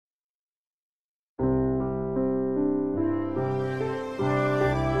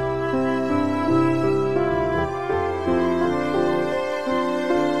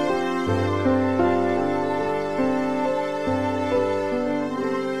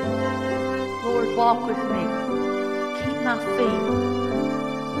walk with me. Keep my feet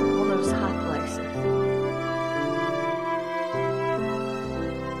on those high places.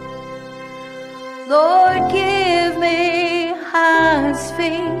 Lord, give me hinds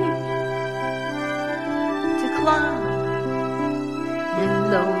feet to climb in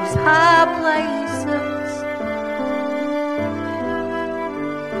those high places.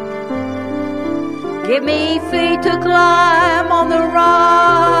 Give me feet to climb on the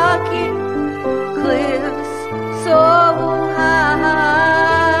rocky cliffs so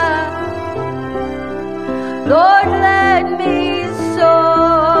high. Lord, let me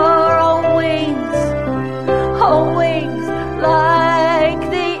soar on wings like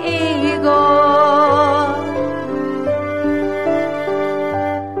the eagle.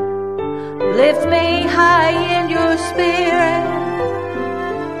 Lift me high in your spirit.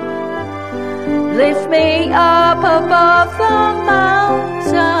 Lift me up above the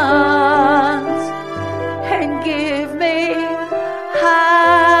mountains and give me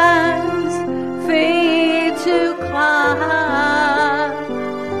hands, feet to climb,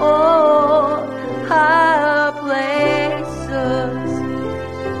 oh, high places.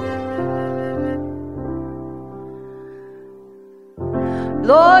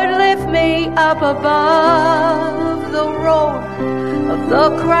 Lord, lift me up above the roar of the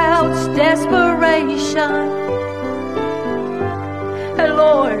crowd's desperation. And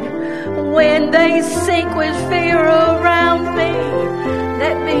Lord, when they sink with fear around me,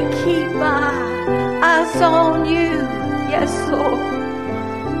 let me keep my eyes on you. Yes, Lord.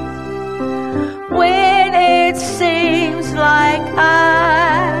 When it seems like I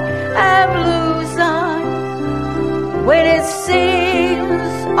am losing, when it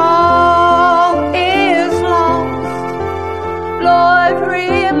seems all is lost, Lord,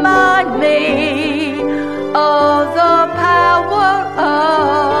 remind me of the power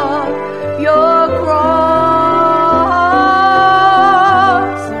of your cross.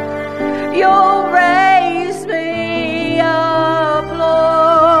 You'll raise me up,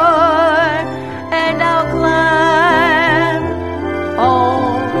 Lord, and I'll climb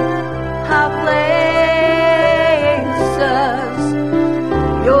on high places.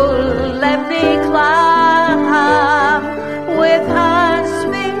 You'll let me climb with hinds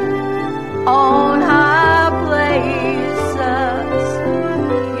feet on high places.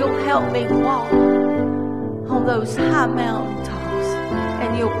 You'll help me walk on those high mountain tops, and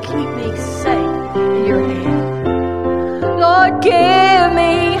you'll keep me safe in your hand. Lord, give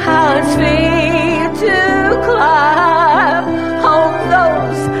me hinds feet to climb on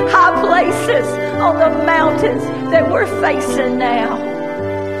those high places, on the mountains that we're facing now.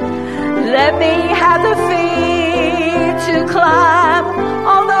 Let me have the feet to climb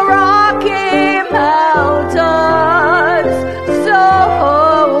on the rocky mountains so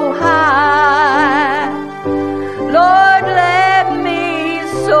high. Lord, let me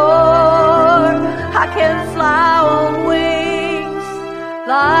soar. I can fly on wings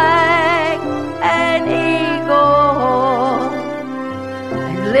like an eagle,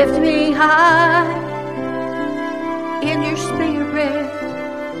 and lift me high in your spirit.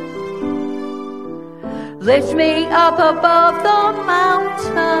 Lift me up above the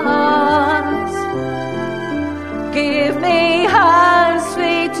mountains. Give me hinds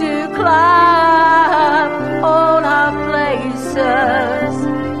feet to climb on our places.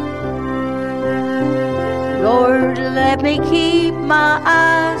 Lord, let me keep my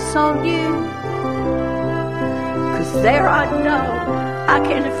eyes on you, 'cause there I know I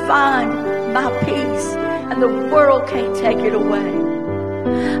can find my peace, and the world can't take it away.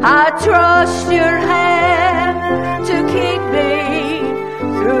 I trust your hand to keep me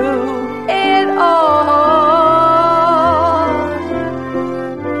through it all.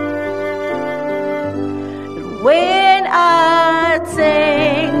 And when I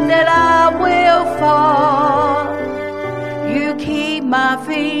think that I will fall, you keep my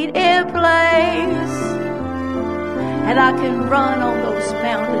feet in place, and I can run on those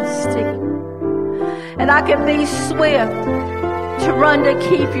mountains too, and I can be swift to run to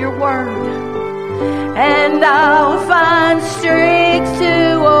keep your word, and I'll find strength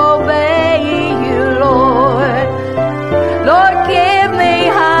to obey you, Lord. Lord, give me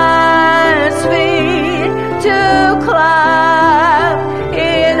hinds feet to climb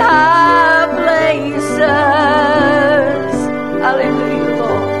in high places. Hallelujah,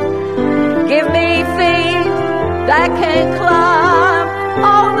 Lord. Give me feet that can climb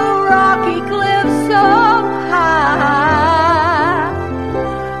all the rocky cliffs so high.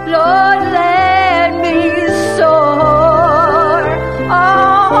 Lord, let me soar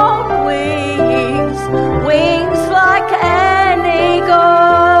on wings like an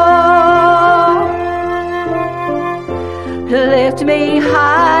Lift me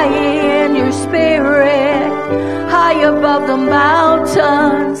high in your spirit, high above the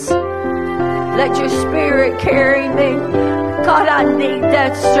mountains. Let your spirit carry me. God, I need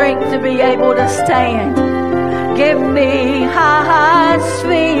that strength to be able to stand. Give me hinds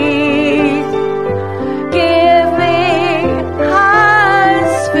feet. Give me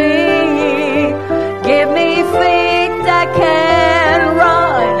hinds feet. Give me feet that can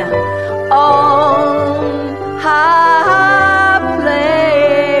run on high places.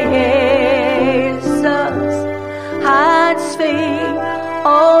 Hinds feet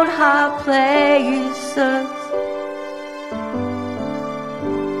on high places.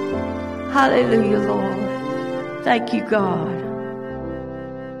 Hallelujah, Lord. Thank you, God.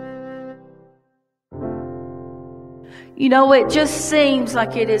 You know, it just seems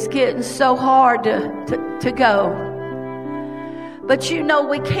like it is getting so hard to go. But you know,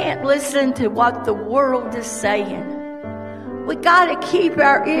 we can't listen to what the world is saying. We got to keep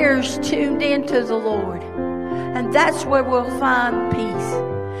our ears tuned into the Lord. And that's where we'll find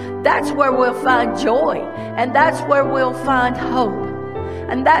peace. That's where we'll find joy. And that's where we'll find hope.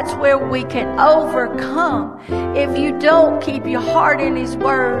 And that's where we can overcome. If you don't keep your heart in His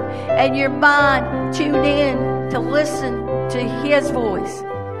Word and your mind tuned in to listen to His voice,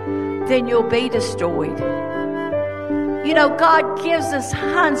 then you'll be destroyed. You know, God gives us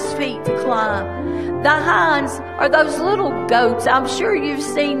hinds feet to climb. The hinds are those little goats. I'm sure you've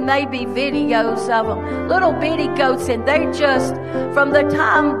seen maybe videos of them. Little bitty goats, and they just, from the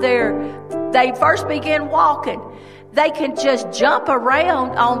time they first begin walking, they can just jump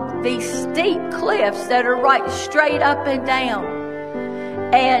around on these steep cliffs that are right straight up and down.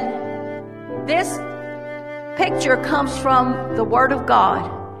 And this picture comes from the Word of God.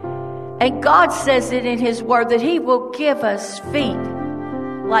 And God says it in His Word that He will give us feet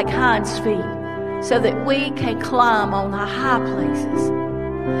like hinds feet so that we can climb on the high places.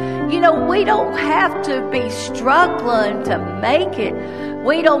 You know, we don't have to be struggling to make it.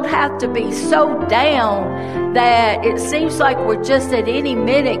 We don't have to be so down that it seems like we're just at any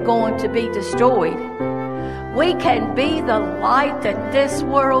minute going to be destroyed. We can be the light that this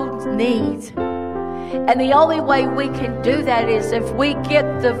world needs. And the only way we can do that is if we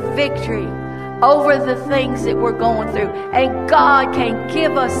get the victory over the things that we're going through. And God can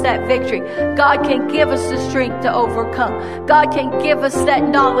give us that victory. God can give us the strength to overcome. God can give us that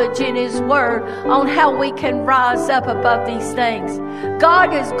knowledge in His Word on how we can rise up above these things.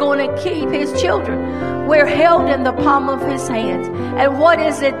 God is going to keep His children. We're held in the palm of His hands. And what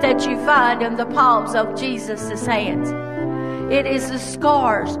is it that you find in the palms of Jesus' hands? It is the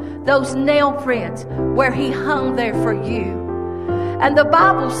scars, those nail prints where He hung there for you. And the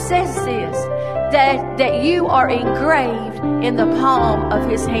Bible says this, that you are engraved in the palm of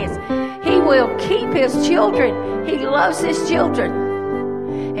His hands. He will keep His children. He loves His children.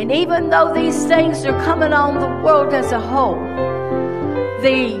 And even though these things are coming on the world as a whole,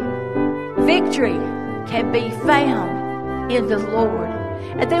 the victory can be found in the Lord.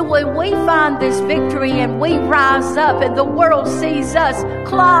 And then when we find this victory and we rise up and the world sees us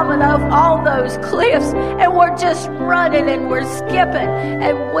climbing up all those cliffs and we're just running and we're skipping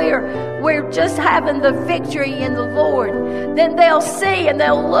and we're just having the victory in the Lord, then they'll see and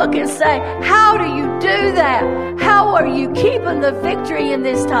they'll look and say, how do you do that? How are you keeping the victory in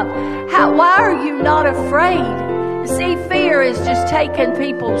this time? Why are you not afraid? See, fear is just taking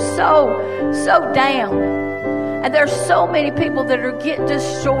people so down. And there's so many people that are getting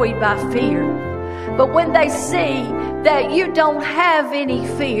destroyed by fear. But when they see that you don't have any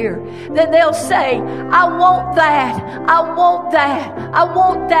fear, then they'll say, I want that, I want that, I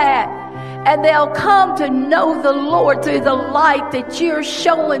want that. And they'll come to know the Lord through the light that you're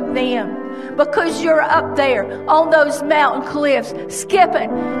showing them. Because you're up there on those mountain cliffs, skipping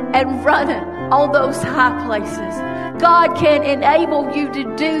and running on those high places. God can enable you to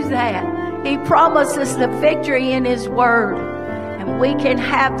do that. He promises the victory in His Word. And we can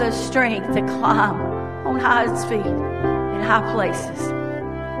have the strength to climb on His feet in high places.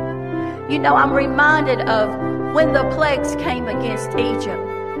 You know, I'm reminded of when the plagues came against Egypt.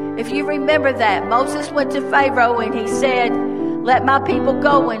 If you remember that, Moses went to Pharaoh and he said, let my people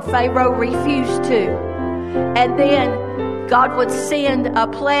go, and Pharaoh refused to. And then God would send a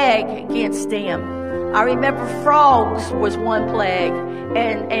plague against them. I remember frogs was one plague,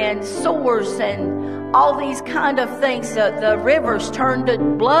 and sores and all these kind of things. The rivers turned to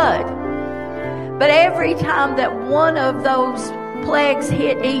blood. But every time that one of those plagues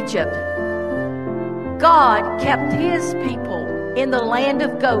hit Egypt, God kept His people in the land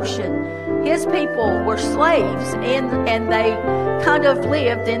of Goshen. His people were slaves, and they kind of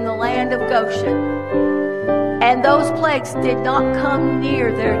lived in the land of Goshen. and those plagues did not come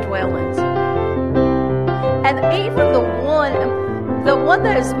near their dwellings. And even the one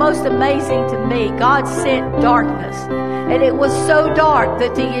that is most amazing to me, God sent darkness. And it was so dark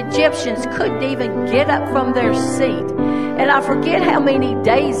that the Egyptians couldn't even get up from their seat. And I forget how many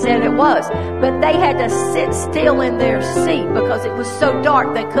days that it was, but they had to sit still in their seat because it was so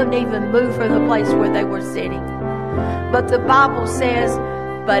dark they couldn't even move from the place where they were sitting. But the Bible says,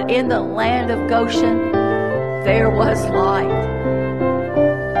 but in the land of Goshen, there was light.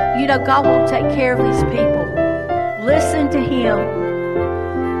 You know, God will take care of His people. Listen to Him.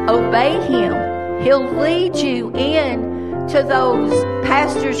 Obey Him. He'll lead you in to those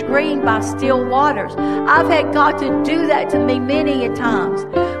pastures green by still waters. I've had God to do that to me many a times.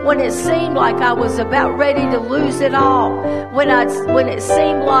 When it seemed like I was about ready to lose it all. When it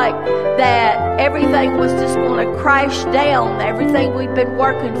seemed like that everything was just going to crash down, everything we've been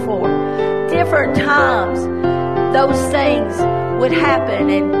working for. Different times, those things would happen.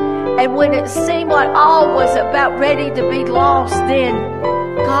 And when it seemed like all was about ready to be lost, then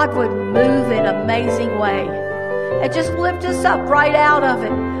God would move in an amazing way. And just lift us up right out of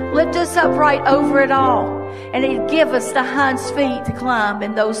it. Lift us up right over it all. And He'd give us the hinds feet to climb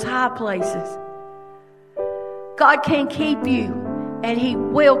in those high places. God can keep you, and He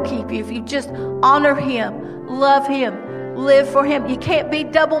will keep you if you just honor Him, love Him, live for Him. You can't be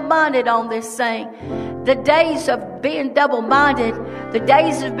double-minded on this thing. The days of being double-minded, the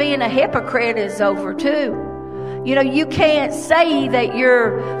days of being a hypocrite is over too. You know, you can't say that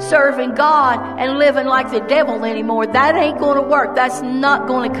you're serving God and living like the devil anymore. That ain't going to work. That's not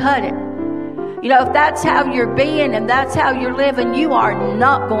going to cut it. You know, if that's how you're being and that's how you're living, you are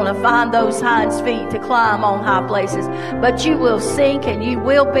not going to find those hinds feet to climb on high places. But you will sink and you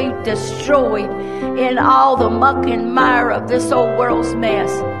will be destroyed in all the muck and mire of this old world's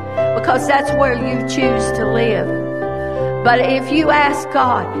mess. Because that's where you choose to live. But if you ask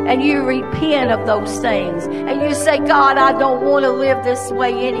God and you repent of those things and you say, God, I don't want to live this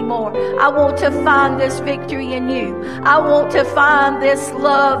way anymore. I want to find this victory in you. I want to find this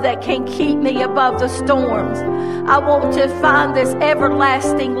love that can keep me above the storms. I want to find this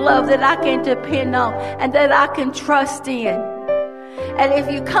everlasting love that I can depend on and that I can trust in. And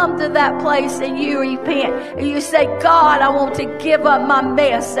if you come to that place and you repent and you say, God, I want to give up my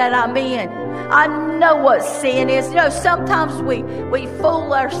mess that I'm in. I know what sin is. You know, sometimes we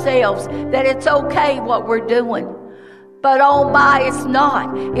fool ourselves that it's okay what we're doing. But oh my, it's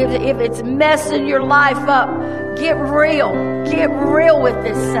not. If it's messing your life up, get real. Get real with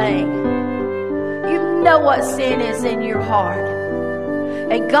this thing. You know what sin is in your heart.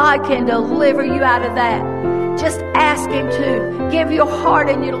 And God can deliver you out of that. Just ask Him to. Give your heart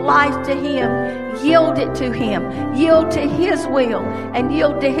and your life to Him. Yield it to Him. Yield to His will and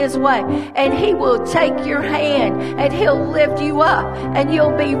yield to His way. And He will take your hand and He'll lift you up. And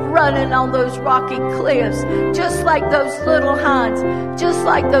you'll be running on those rocky cliffs. Just like those little hinds. Just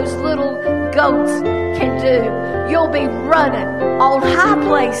like those little goats can do. You'll be running on high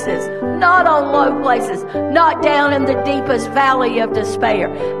places. Not on low places. Not down in the deepest valley of despair.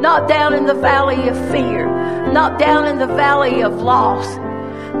 Not down in the valley of fear. Not down in the valley of loss.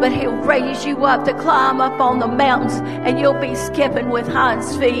 But He'll raise you up to climb up on the mountains, and you'll be skipping with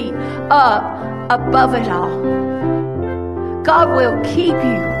hinds feet up above it all. God will keep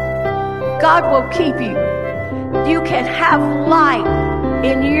you. God will keep you. You can have light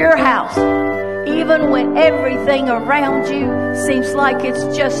in your house, even when everything around you seems like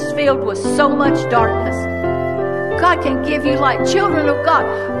it's just filled with so much darkness. God can give you light. Children of God,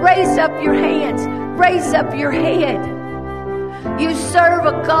 raise up your hands. Raise up your head. You serve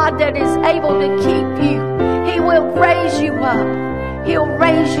a God that is able to keep you. He will raise you up. He'll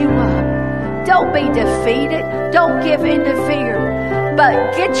raise you up. Don't be defeated. Don't give in to fear.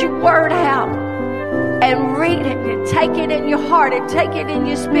 But get your word out and read it and take it in your heart and take it in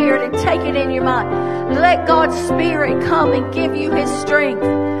your spirit and take it in your mind. Let God's Spirit come and give you His strength.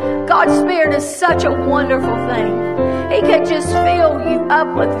 God's Spirit is such a wonderful thing. He can just fill you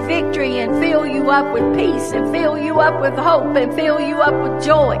up with victory and fill you up with peace and fill you up with hope and fill you up with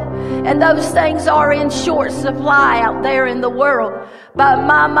joy. And those things are in short supply out there in the world. But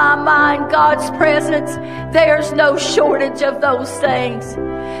my, in God's presence, there's no shortage of those things.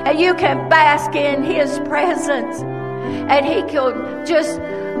 And you can bask in His presence. And He can just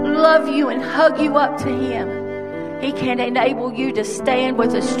love you and hug you up to Him. He can enable you to stand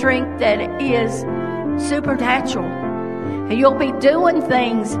with a strength that is supernatural. And you'll be doing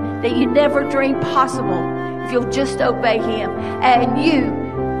things that you never dreamed possible if you'll just obey Him. And you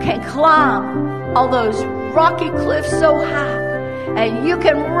can climb on those rocky cliffs so high. And you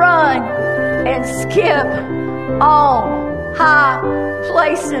can run and skip on high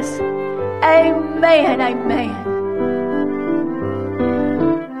places. Amen, amen.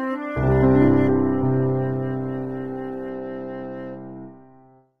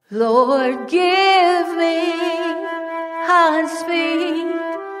 Lord, give me hinds feet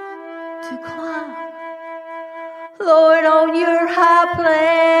to climb, Lord, on your high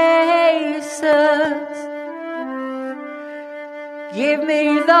places. Give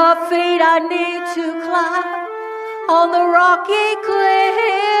me the feet I need to climb on the rocky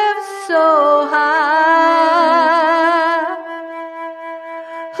cliffs so high.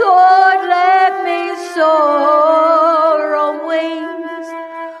 Lord, let me soar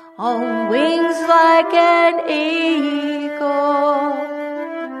on wings like an eagle.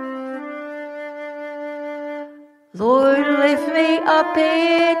 Lord, lift me up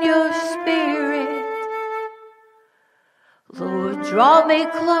in your spirit. Lord, draw me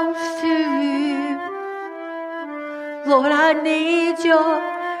close to you. Lord, I need your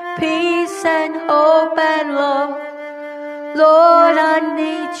peace and hope and love. Lord, I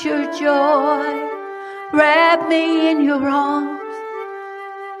need your joy. Wrap me in your arms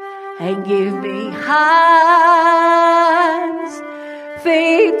and give me hands,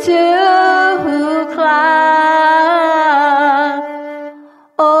 feet to climb.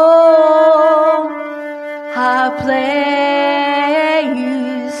 Oh, high places.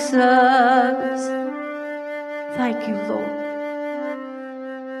 Thank you, Lord.